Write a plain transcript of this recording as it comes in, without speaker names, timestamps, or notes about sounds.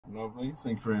Lovely,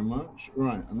 thank you very much.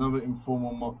 Right, another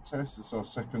informal mock test. It's our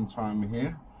second time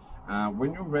here.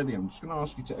 When you're ready, I'm just going to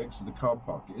ask you to exit the car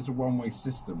park. It is a one-way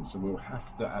system, so we'll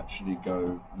have to actually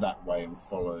go that way and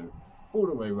follow all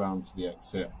the way around to the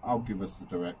exit. I'll give us the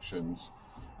directions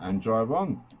and drive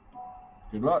on.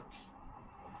 Good luck.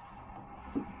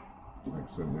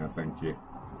 Excellent, yeah, thank you.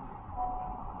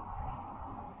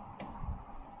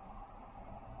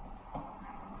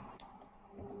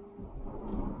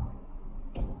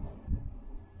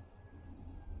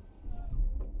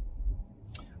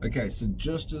 Okay, so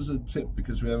just as a tip,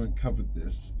 because we haven't covered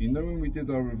this, you know when we did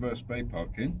our reverse bay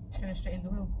parking? Should I straighten the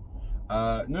wheel?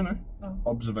 No. Oh.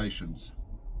 Observations.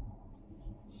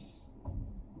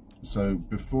 So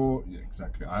before, yeah,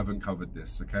 exactly, I haven't covered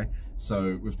this, okay?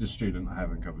 So with the student, I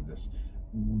haven't covered this.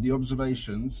 The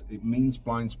observations, it means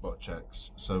blind spot checks.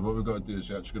 So what we've got to do is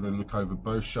we're actually going to look over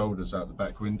both shoulders out the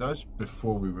back windows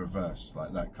before we reverse,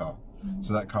 like that car. Mm-hmm.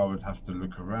 So that car would have to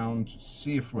look around,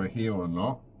 see if we're here or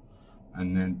not,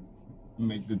 and then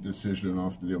make the decision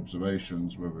after the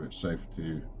observations whether it's safe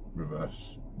to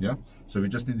reverse. Yeah, so we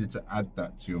just needed to add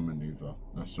that to your maneuver,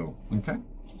 that's all. Okay,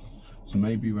 so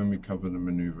maybe when we cover the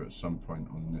maneuver at some point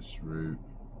on this route,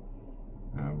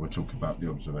 we'll talk about the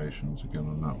observations again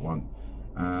on that one.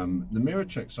 The mirror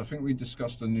checks, I think we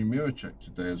discussed a new mirror check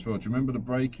today as well. Do you remember the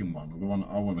braking one, or the one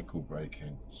I want to call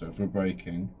braking? So if we're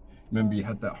braking, remember you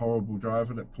had that horrible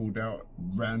driver that pulled out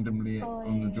randomly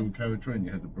on the dual carriageway and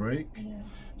you had the brake? Yeah.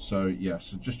 So yeah,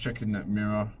 so just checking that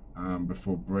mirror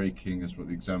before braking is what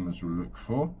the examiners will look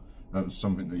for. That was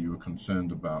something that you were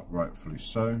concerned about, rightfully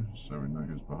so. So we know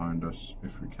who's behind us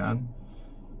if we can.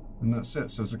 And that's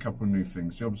it. So there's a couple of new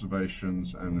things, the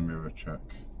observations and the mirror check.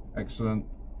 Excellent.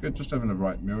 Good, just having a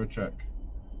right mirror check.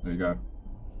 There you go.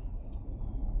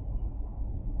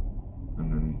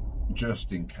 And then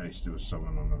just in case there was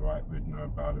someone on the right, we'd know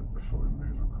about it before we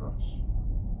move across.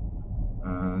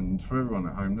 And for everyone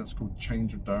at home, that's called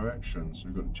change of direction. So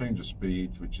we've got change of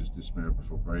speed, which is this mirror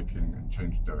before braking, and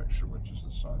change of direction, which is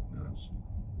the side mirrors.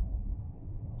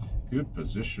 Good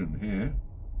position here.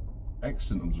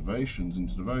 Excellent observations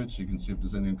into the road, so you can see if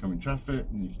there's any oncoming traffic,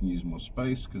 and you can use more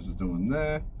space because there's no one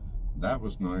there. That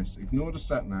was nice. Ignore the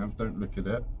sat nav, don't look at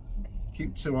it.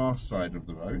 Keep to our side of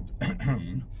the road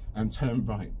and turn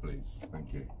right, please.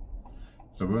 Thank you.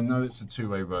 So we'll know it's a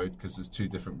two-way road because there's two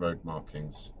different road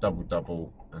markings,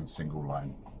 double and single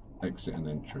line, exit and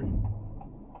entry.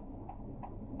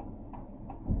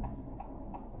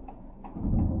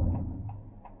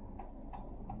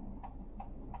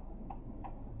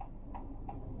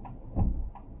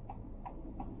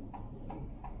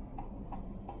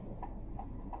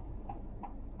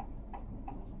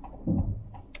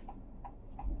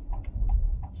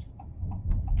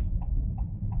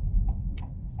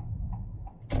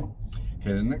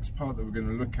 Okay, the next part that we're going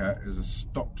to look at is a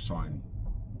stop sign.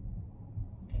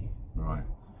 Right,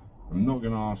 I'm not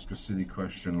going to ask a silly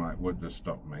question like what does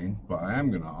stop mean, but I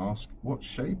am going to ask what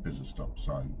shape is a stop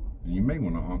sign? And you may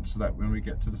want to answer that when we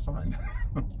get to the sign.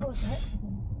 Oh, it's a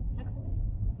hexagon.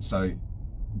 So,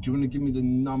 do you want to give me the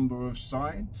number of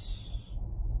sides?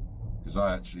 Because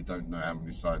I actually don't know how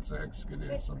many sides a hexagon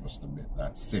is, I must admit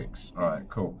that. 6. All right,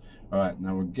 cool. All right,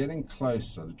 now we're getting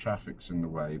closer. The traffic's in the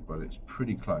way, but it's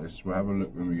pretty close. We'll have a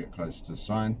look when we get closer to the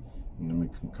sign, and then we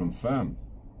can confirm.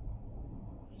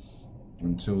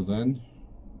 Until then,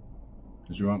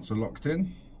 is your answer locked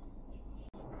in?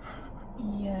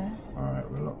 Yeah. All right,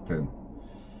 we're locked in.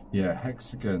 Yeah,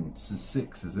 hexagon. This is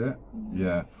 6, is it?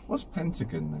 Yeah. What's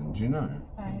pentagon then? Do you know?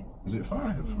 5. Is it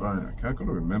 5? Right. Okay, I've got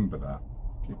to remember that.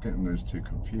 Keep getting those two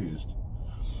confused.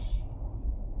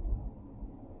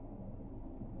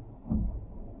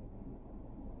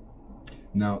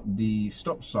 Now the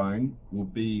stop sign will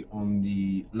be on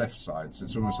the left side, so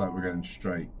it's almost like we're going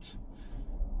straight.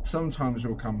 Sometimes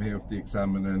we'll come here with the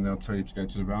examiner and they'll tell you to go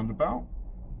to the roundabout.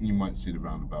 You might see the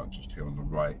roundabout just here on the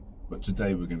right, but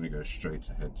today we're going to go straight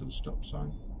ahead to the stop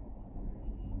sign.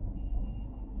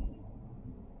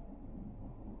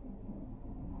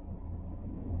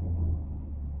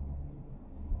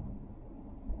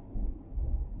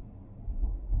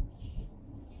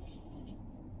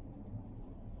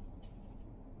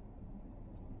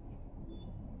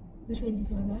 Which way does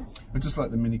he want to go? I just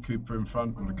like the Mini Cooper in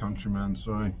front, or the Countryman,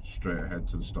 sorry, straight ahead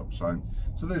to the stop sign.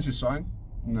 So there's your sign.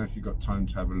 I don't know if you've got time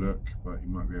to have a look, but you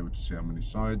might be able to see how many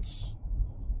sides.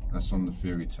 That's on the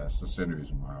theory test. That's the only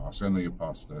reason why I asked. I know you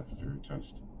passed the theory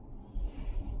test.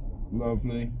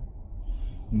 Lovely.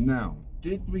 Now,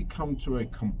 did we come to a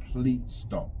complete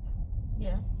stop?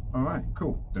 Yeah. All right,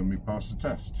 cool. Then we passed the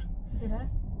test. Did I?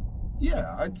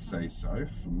 Yeah, I'd say so,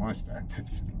 from my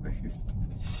standards at least.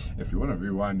 If you want to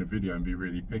rewind the video and be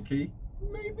really picky,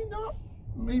 maybe not.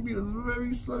 Maybe it was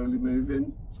very slowly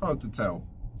moving. It's hard to tell.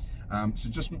 So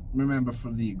just remember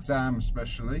for the exam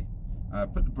especially,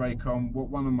 put the brake on. What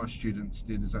one of my students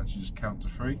did is actually just count to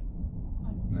 3.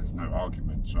 There's no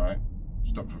arguments, right?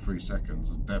 Stop for 3 seconds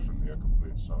is definitely a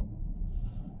complete stop.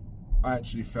 I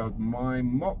actually failed my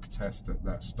mock test at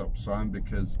that stop sign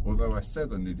because although I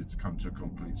said I needed to come to a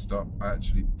complete stop, I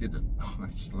actually didn't. I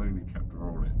slowly kept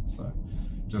rolling. So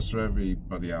just for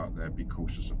everybody out there, be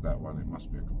cautious of that one. It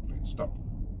must be a complete stop.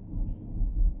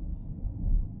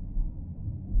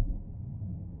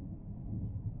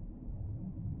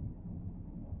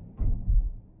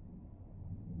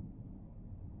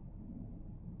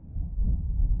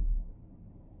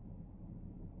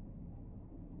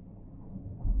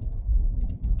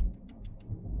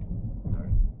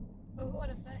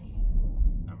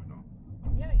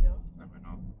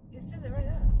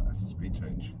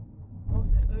 Change.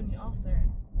 Also, only after.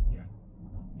 Yeah.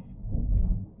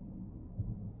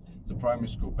 It's a primary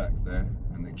school back there,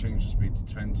 and they changed the speed to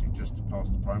 20 just to pass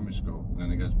the primary school, and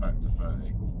then it goes back to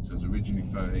 30. So it's originally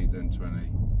 30, then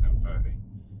 20, then 30.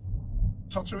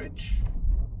 Totteridge.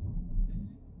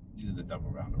 These are the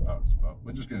double roundabouts, but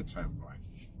we're just going to turn right.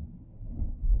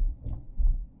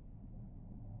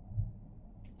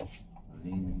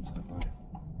 Lean into the right.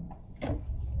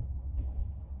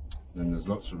 Then there's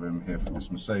lots of room here for this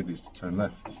Mercedes to turn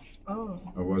left. Oh.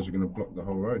 Otherwise you're going to block the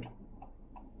whole road.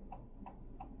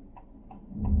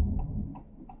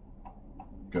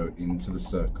 Go into the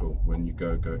circle. When you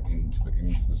go into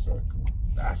the circle.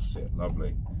 That's it,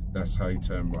 lovely. That's how you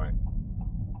turn right.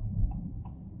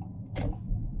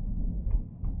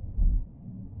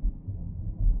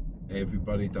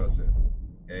 Everybody does it.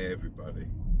 Everybody.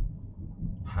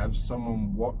 Have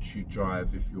someone watch you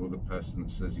drive if you're the person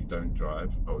that says you don't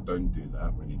drive, or don't do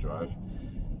that when you drive.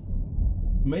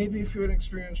 Maybe if you're an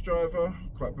experienced driver,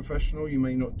 quite professional, you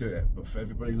may not do it, but for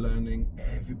everybody learning,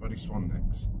 everybody swan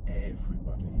necks,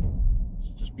 everybody.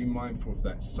 So just be mindful of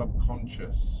that.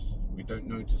 Subconscious, we don't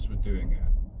notice we're doing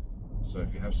it. So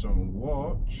if you have someone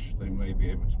watch, they may be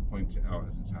able to point it out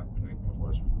as it's happening,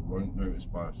 otherwise we won't notice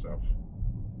by ourselves.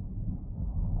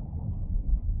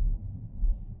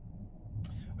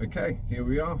 Okay, here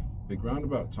we are. Big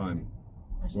roundabout time.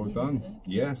 Well done.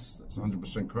 Yes, that's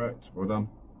 100% correct. Well done.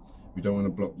 We don't want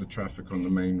to block the traffic on the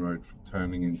main road from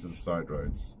turning into the side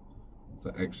roads.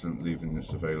 So excellent leaving this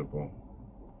available.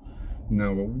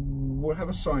 Now we'll have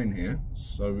a sign here,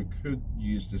 so we could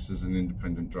use this as an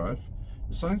independent drive.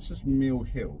 The sign says Mill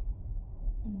Hill.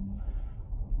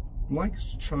 I'd like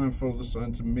us to try and follow the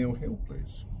sign to Mill Hill,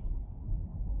 please.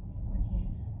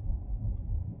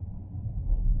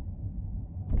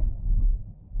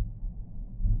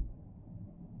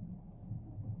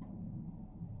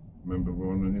 Remember,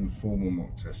 we're on an informal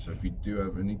mock test, so if you do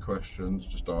have any questions,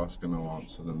 just ask and I'll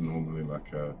answer them normally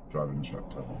like a driving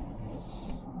instructor.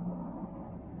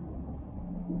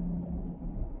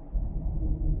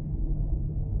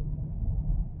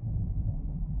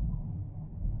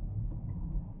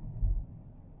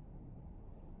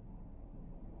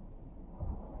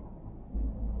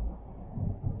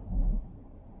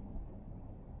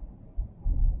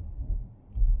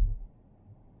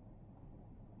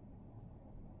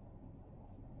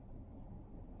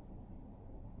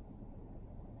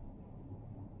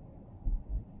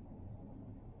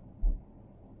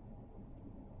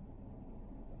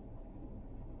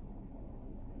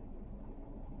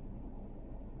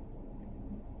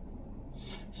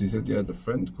 So you said you had a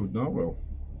friend called Narwhal?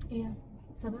 Yeah,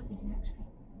 it's her birthday today actually.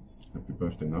 Happy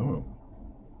birthday, Narwhal.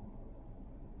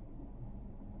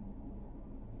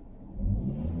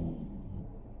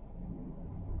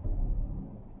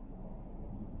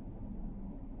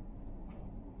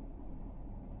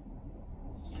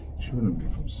 She wouldn't be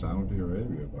from Saudi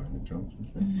Arabia by any chance, would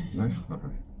she? No?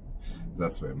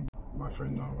 That's where my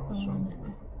friend Narwhal was from.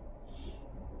 Yeah.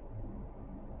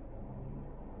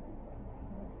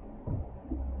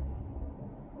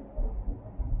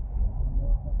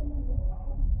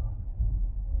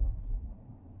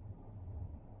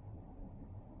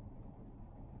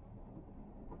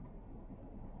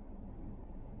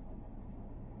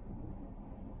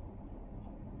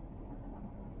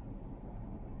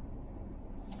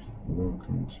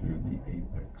 Welcome to the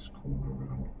Apex corner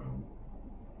roundabout.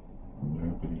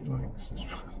 Nobody likes this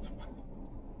roundabout.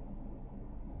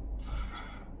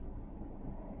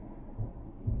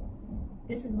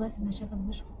 This is worse than the Shepherd's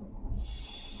Bush.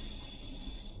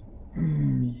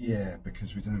 Yeah,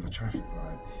 because we don't have a traffic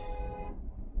light.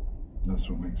 That's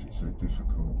what makes it so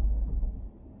difficult.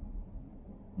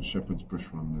 Shepherd's Bush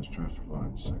one, there's traffic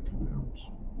lights, second helps.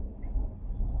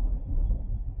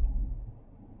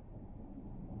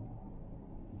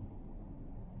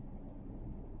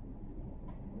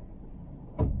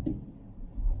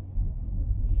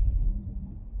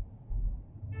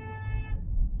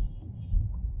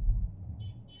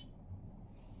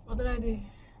 What did I do?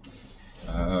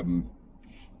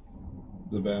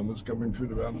 The van was coming through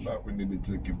the roundabout, we needed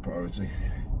to give priority.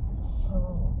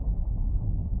 Oh.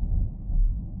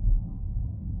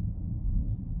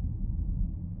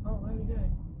 Oh, where are we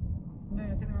going? No, I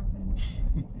took the wrong thing.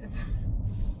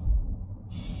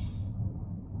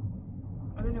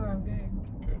 I don't know where I'm going.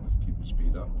 Okay, just keep the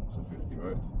speed up, it's a 50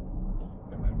 road.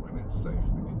 And then when it's safe,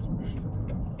 we need to move to the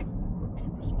left. But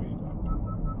keep the speed up.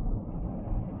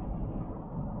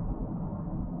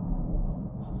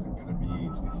 This isn't going to be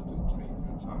easy, so just take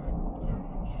your time, no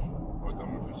rush. Well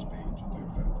done with your speed, you're doing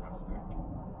fantastic.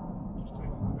 Just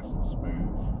taking it nice and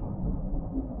smooth.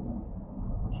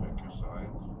 Check your side.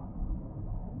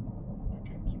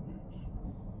 Begin to move.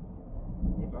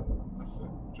 Well done, that's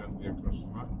it. Gently across the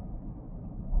line.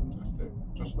 Fantastic,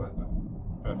 just like that.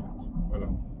 Perfect, well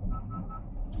done.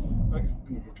 Okay, and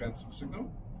then we'll cancel the signal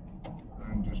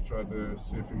and just try to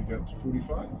see if we can get to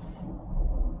 45.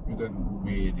 We don't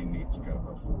really need to go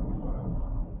above 45.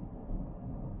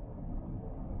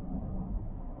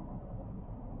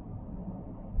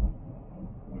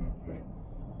 Lovely.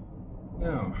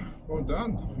 Now, well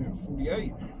done. We have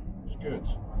 48. It's good.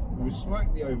 We're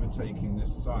slightly overtaking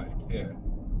this side here.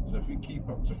 So if we keep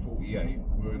up to 48,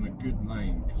 we're in a good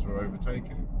lane because we're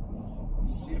overtaking.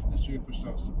 Let's see if this vehicle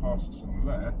starts to pass us on the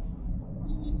left.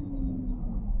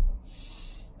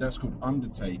 That's called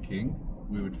undertaking.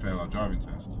 We would fail our driving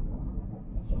test.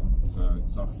 So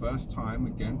it's our first time,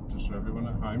 again, just for everyone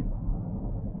at home.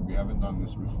 We haven't done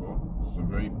this before. It's a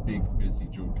very big, busy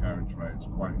dual carriageway. It's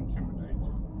quite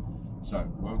intimidating. So,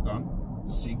 well done.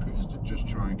 The secret is to just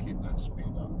try and keep that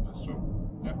speed up. That's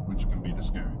all. Yeah, which can be the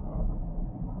scary part.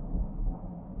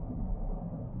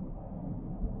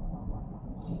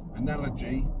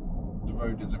 Analogy, the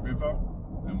road is a river,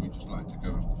 and we just like to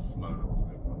go with the flow of the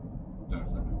river. Don't know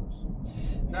if that helps.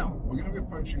 Now, we're going to be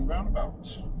approaching roundabout.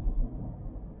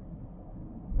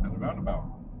 And the roundabout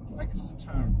would like us to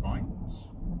turn right.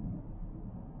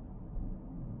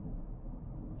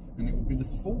 And it will be the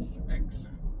 4th exit.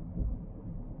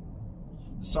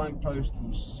 The signpost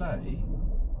will say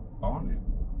Barnet.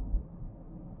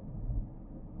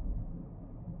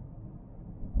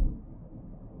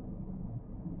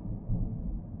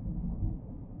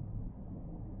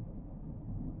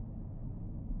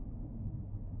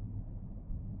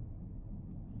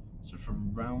 So for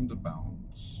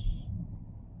roundabouts,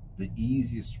 the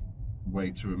easiest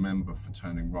way to remember for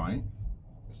turning right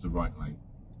is the right lane.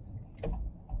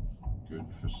 Good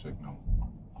for signal.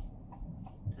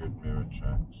 Good mirror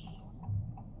checks.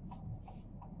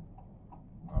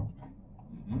 Lovely.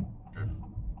 Good.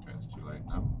 Okay, it's too late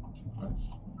now. Too close.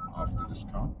 After this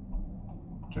car,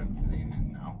 gently lean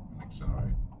in now and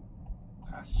accelerate.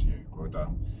 That's you. Well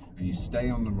done. And you stay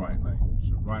on the right lane.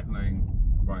 So right lane,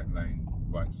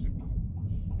 right signal.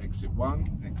 Exit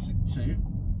 1, exit 2.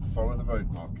 Follow the road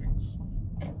markings.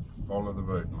 Follow the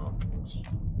road markings.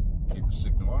 Keep the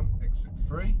signal on. Exit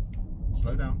 3.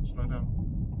 Slow down, slow down.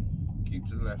 Keep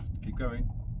to the left. Keep going.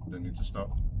 Don't need to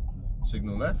stop.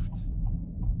 Signal left.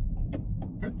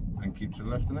 Good. And keep to the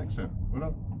left and exit. Well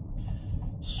done.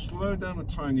 Slow down a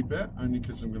tiny bit, only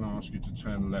because I'm going to ask you to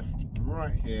turn left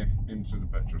right here into the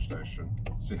petrol station.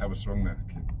 See how I swung there?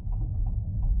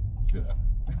 See that?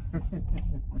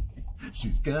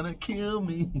 She's gonna kill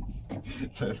me.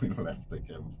 Turning left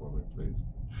again for me, please.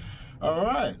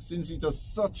 Alright, since he does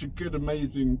such a good,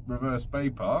 amazing reverse bay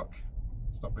park,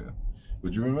 stop here.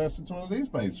 Would you reverse into one of these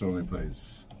bays for me,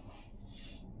 please?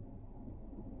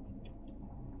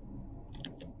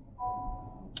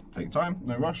 Take time,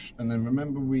 no rush, and then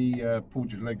remember we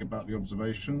pulled your leg about the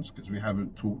observations because we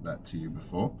haven't taught that to you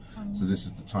before. So this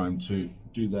is the time to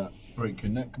do that break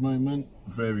your neck moment.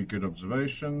 Very good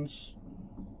observations.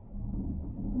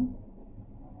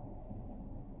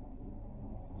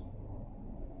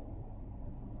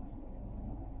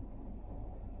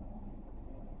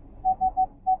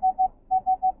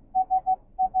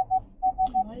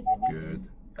 Good.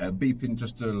 Beeping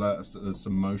just to alert us that there's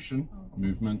some motion,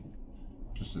 movement.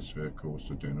 Just this vehicle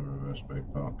also doing a reverse bay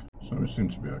park. So we seem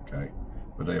to be okay.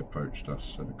 But they approached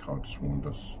us, so the car just warned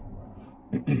us.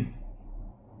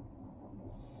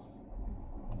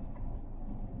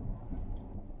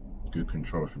 Good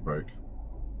control if you brake.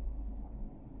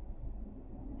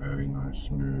 Very nice,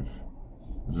 smooth.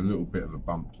 There's a little bit of a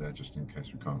bump there just in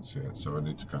case we can't see it, so I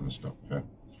need to kind of stop here.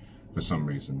 For some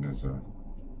reason, there's a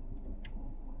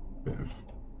bit of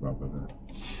rubber there.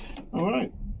 All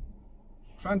right,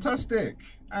 fantastic.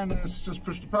 And let's just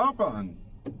push the power button.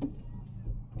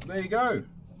 There you go.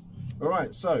 All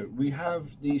right, so we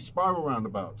have the spiral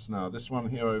roundabouts now. This one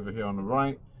here over here on the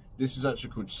right. This is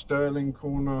actually called Sterling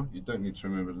Corner. You don't need to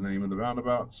remember the name of the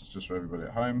roundabouts. It's just for everybody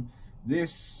at home.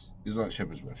 This is like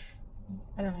Shepherd's Bush.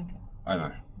 I don't like it. I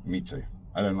know, me too.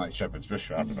 I don't like Shepherd's Bush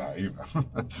roundabout either.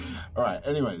 All right,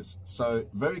 anyways, so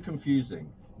very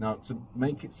confusing. Now, to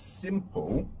make it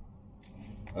simple,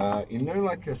 you know,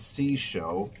 like a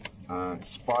seashell,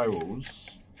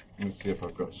 spirals. Let me see if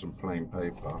I've got some plain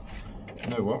paper. You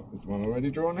know what? There's one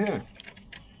already drawn here.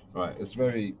 Right, it's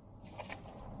very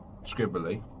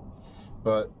scribbly,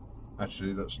 but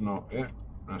actually that's not it.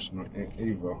 That's not it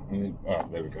either. I need, oh,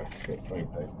 there we go. Get plain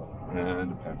paper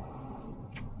and a pen.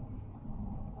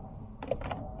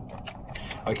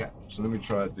 Okay, so let me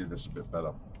try to do this a bit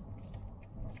better.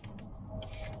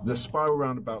 The spiral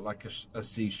roundabout like a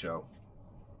seashell.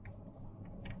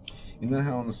 You know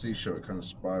how on the seashell it kind of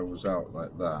spirals out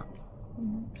like that?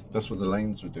 Mm-hmm. That's what the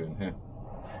lanes were doing here.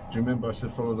 Do you remember I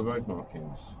said follow the road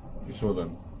markings? You saw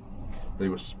them? They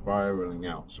were spiraling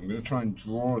out. So I'm going to try and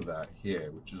draw that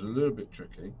here, which is a little bit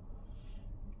tricky.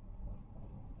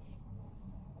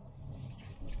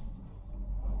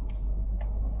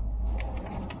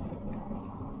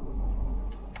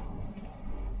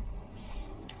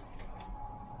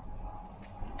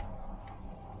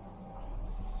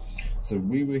 So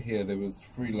we were here, there was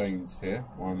 3 lanes here.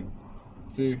 1,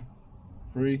 2,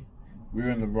 3. We were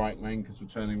in the right lane because we're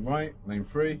turning right, lane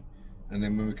 3. And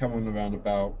then when we come on the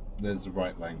roundabout, there's a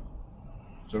right lane.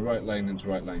 So right lane into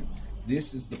right lane.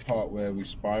 This is the part where we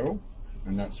spiral,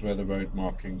 and that's where the road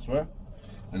markings were.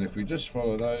 And if we just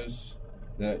follow those,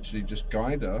 they actually just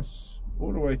guide us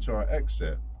all the way to our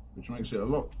exit, which makes it a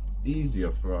lot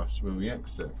easier for us when we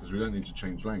exit because we don't need to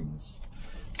change lanes.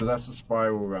 So that's a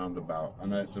spiral roundabout. I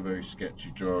know it's a very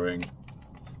sketchy drawing,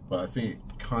 but I think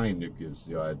it kind of gives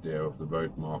the idea of the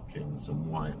road markings and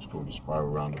why it's called a spiral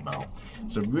roundabout.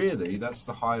 So really, that's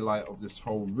the highlight of this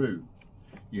whole route.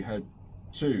 You had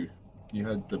 2. You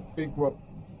had the big one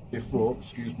before,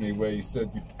 excuse me, where you said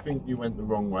you think you went the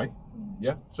wrong way.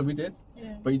 Yeah, so we did,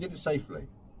 but you did it safely.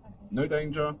 No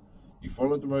danger. You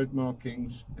followed the road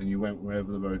markings and you went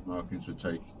wherever the road markings would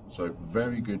take you. So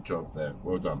very good job there,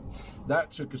 well done.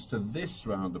 That took us to this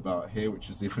roundabout here, which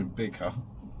is even bigger.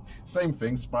 Same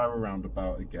thing, spiral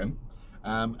roundabout again.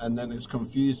 And then it's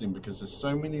confusing because there's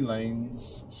so many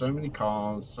lanes, so many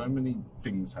cars, so many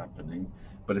things happening.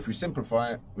 But if we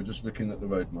simplify it, we're just looking at the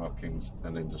road markings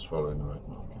and then just following the road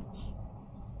markings.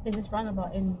 Is this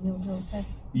roundabout in your test?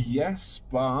 Yes,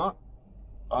 but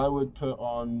I would put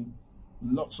on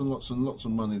lots and lots and lots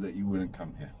of money that you wouldn't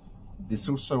come here. It's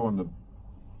also on the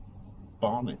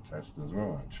Barnet test as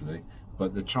well, actually.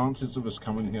 But the chances of us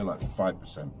coming here, like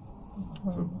 5%.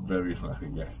 So very low,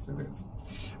 yes it is.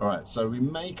 All right, so we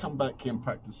may come back here and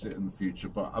practice it in the future,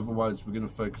 but otherwise we're going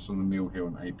to focus on the Mill Hill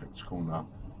and Apex Corner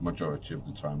majority of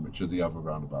the time, which are the other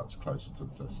roundabouts closer to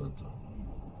the test centre.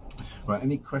 Right,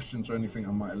 any questions or anything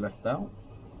I might have left out?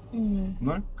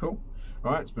 No? Cool.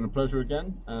 All right, it's been a pleasure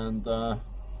again, and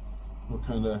we'll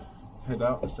kind of head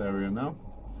out this area now.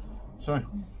 So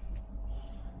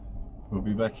we'll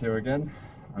be back here again.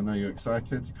 I know you're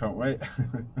excited, you can't wait.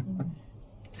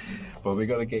 But we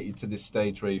got to get you to this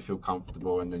stage where you feel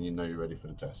comfortable and then you know you're ready for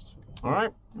the test. All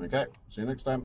right, okay, see you next time.